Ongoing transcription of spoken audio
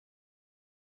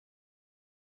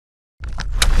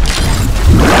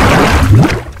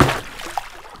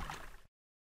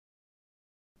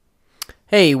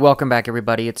Hey, welcome back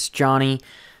everybody. It's Johnny.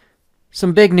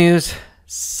 Some big news.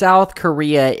 South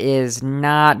Korea is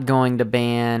not going to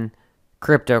ban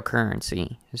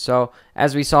cryptocurrency. So,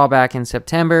 as we saw back in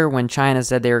September when China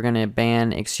said they were going to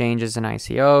ban exchanges and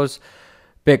ICOs,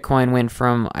 Bitcoin went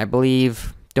from, I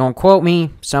believe, don't quote me,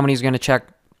 somebody's going to check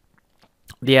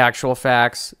the actual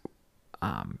facts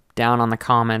down on the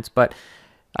comments, but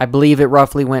I believe it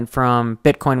roughly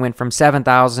Bitcoin went from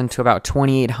 7,000 to about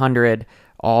 2,800,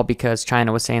 all because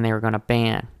China was saying they were going to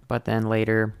ban. But then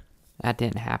later, that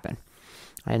didn't happen.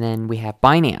 And then we have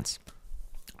Binance.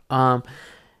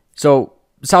 So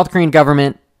South Korean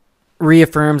government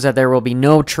reaffirms that there will be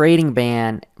no trading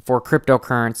ban for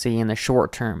cryptocurrency in the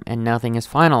short term, and nothing is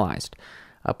finalized.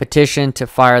 A petition to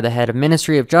fire the head of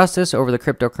Ministry of Justice over the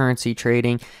cryptocurrency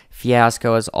trading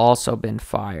fiasco has also been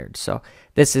fired. So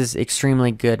this is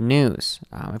extremely good news.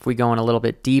 If we go in a little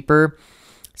bit deeper,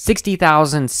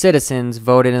 60,000 citizens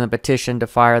voted in the petition to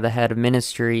fire the head of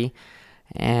ministry.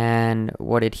 And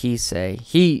what did he say?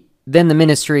 Then the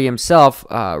ministry himself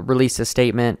released a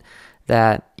statement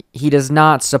that he does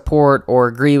not support or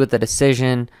agree with the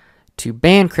decision to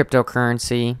ban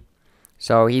cryptocurrency.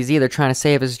 So he's either trying to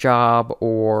save his job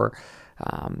or,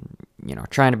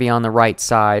 trying to be on the right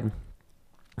side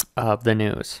of the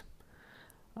news.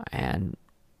 And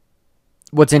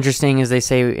what's interesting is they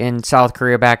say in South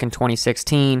Korea back in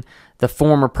 2016, the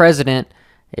former president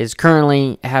is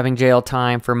currently having jail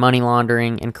time for money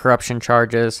laundering and corruption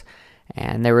charges.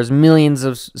 And there was millions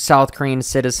of South Korean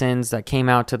citizens that came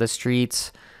out to the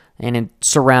streets and it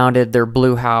surrounded their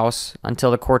blue house until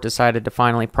the court decided to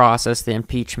finally process the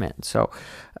impeachment. So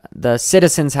the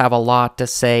citizens have a lot to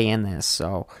say in this.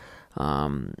 So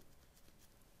I'm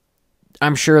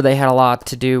sure they had a lot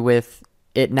to do with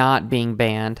it not being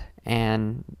banned.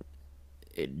 And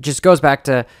it just goes back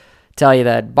to tell you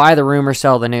that buy the rumor,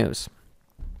 sell the news.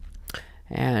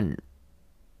 And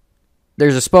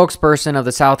there's a spokesperson of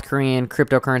the South Korean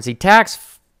cryptocurrency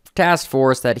task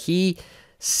force that he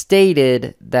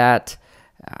stated that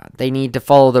they need to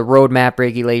follow the roadmap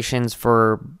regulations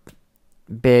for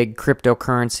big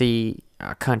cryptocurrency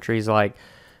countries like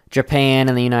Japan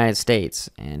and the United States.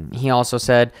 And he also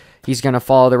said he's going to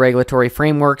follow the regulatory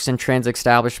frameworks and trends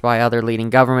established by other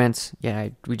leading governments. Yeah,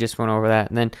 we just went over that.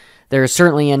 And then there is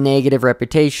certainly a negative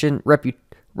reputation, attached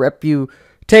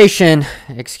to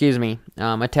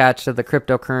the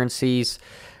cryptocurrencies,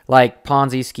 like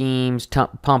Ponzi schemes,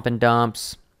 pump and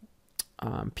dumps,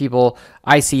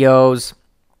 ICOs.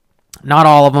 Not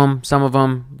all of them. Some of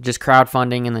them just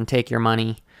crowdfunding and then take your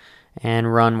money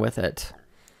and run with it.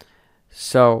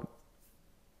 So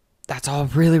that's all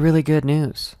really, really good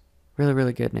news. Really,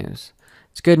 really good news.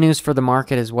 It's good news for the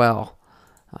market as well.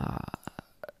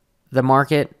 The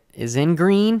market is in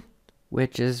green,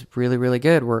 which is really, really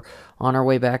good. We're on our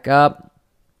way back up.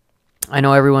 I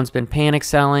know everyone's been panic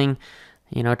selling.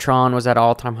 Tron was at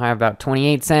all-time high of about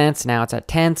 28 cents. Now it's at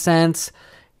 10 cents.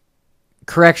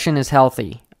 Correction is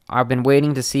healthy. I've been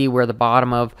waiting to see where the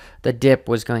bottom of the dip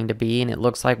was going to be, and it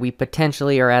looks like we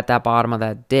potentially are at that bottom of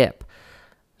that dip.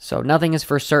 So nothing is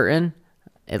for certain.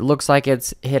 It looks like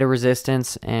it's hit a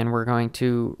resistance, and we're going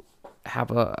to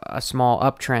have a small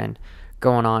uptrend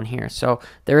going on here. So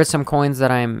there is some coins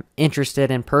that I'm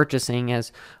interested in purchasing.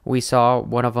 As we saw,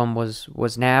 one of them was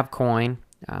Navcoin.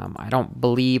 I don't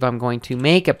believe I'm going to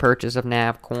make a purchase of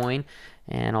Navcoin,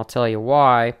 and I'll tell you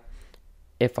why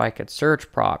if I could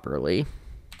search properly.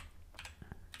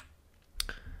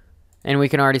 And we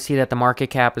can already see that the market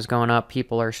cap is going up.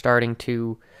 People are starting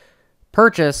to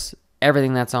purchase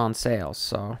everything that's on sale.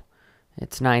 So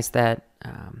it's nice that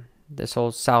this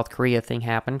whole South Korea thing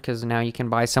happened, because now you can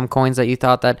buy some coins that you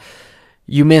thought that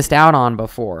you missed out on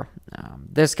before.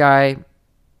 This guy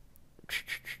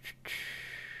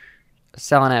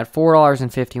selling at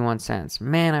 $4.51.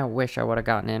 Man, I wish I would have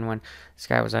gotten in when this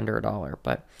guy was under $1.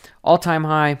 But all-time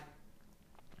high,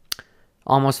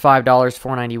 almost $5,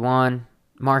 $4.91.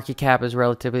 Market cap is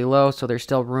relatively low, so there's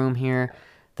still room here.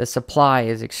 The supply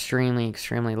is extremely,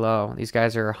 extremely low. These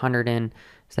guys are 110,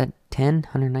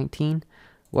 119?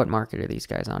 What market are these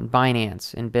guys on?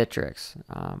 Binance and Bittrex.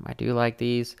 I do like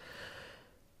these.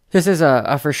 This is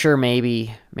a for sure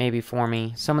maybe for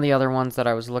me. Some of the other ones that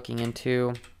I was looking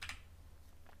into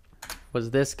was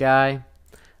this guy.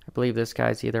 I believe this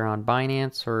guy's either on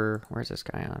Binance or where's this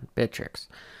guy on? Bittrex.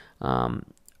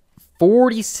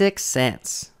 46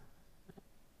 cents.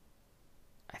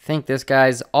 I think this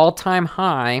guy's all-time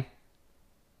high,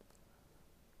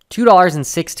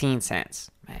 $2.16.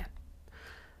 Man.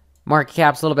 Market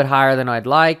cap's a little bit higher than I'd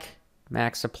like.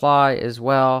 Max supply as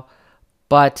well.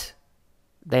 But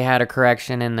they had a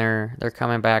correction and they're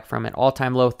coming back from it.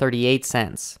 All-time low, 38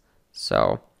 cents.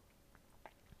 So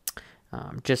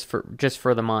just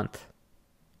for the month.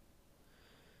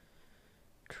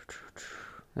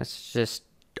 That's just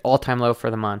all-time low for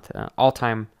the month.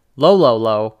 All-time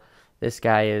low. This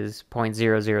guy is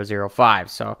 0.0005.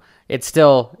 So it's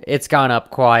gone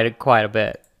up quite a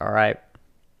bit. All right.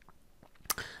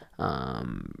 I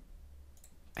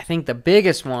think the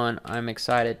biggest one I'm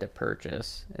excited to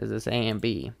purchase is this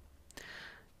AMB.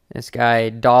 This guy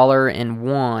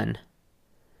 $1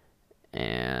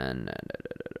 and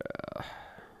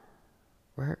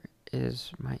where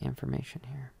is my information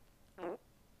here?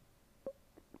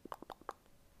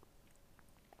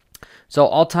 So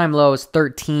all-time low is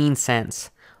 13 cents.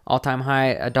 All-time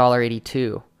high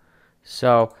 $1.82.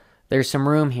 So there's some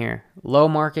room here. Low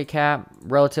market cap,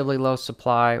 relatively low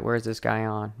supply. Where's this guy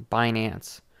on?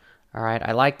 Binance. All right,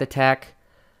 I like the tech.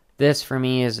 This for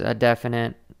me is a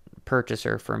definite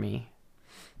purchaser for me.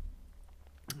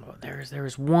 Oh, there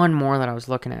was one more that I was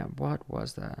looking at. What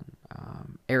was that?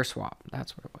 AirSwap.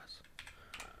 That's what it was.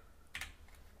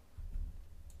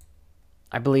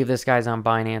 I believe this guy's on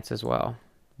Binance as well.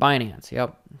 Binance,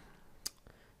 yep.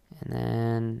 And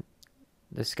then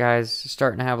this guy's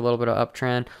starting to have a little bit of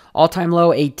uptrend. All-time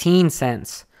low, 18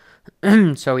 cents.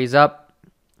 So he's up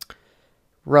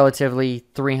relatively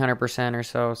 300% or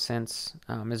so since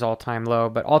his all-time low.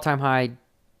 But all-time high,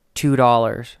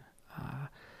 $2.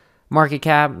 Market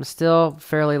cap, still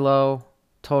fairly low.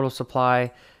 Total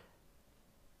supply,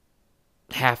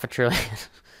 $500 billion.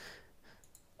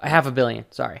 $500 billion,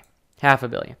 sorry. $500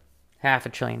 million.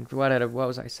 $500 billion. What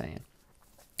was I saying?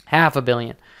 $500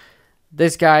 million.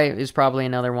 This guy is probably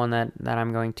another one that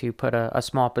I'm going to put a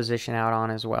small position out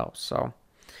on as well. So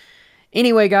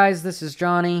anyway, guys, this is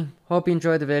Johnny. Hope you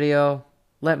enjoyed the video.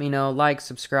 Let me know. Like,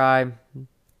 subscribe.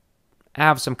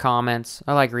 Have some comments.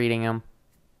 I like reading them.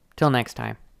 Till next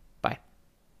time. Bye.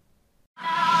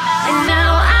 And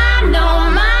now I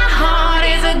know my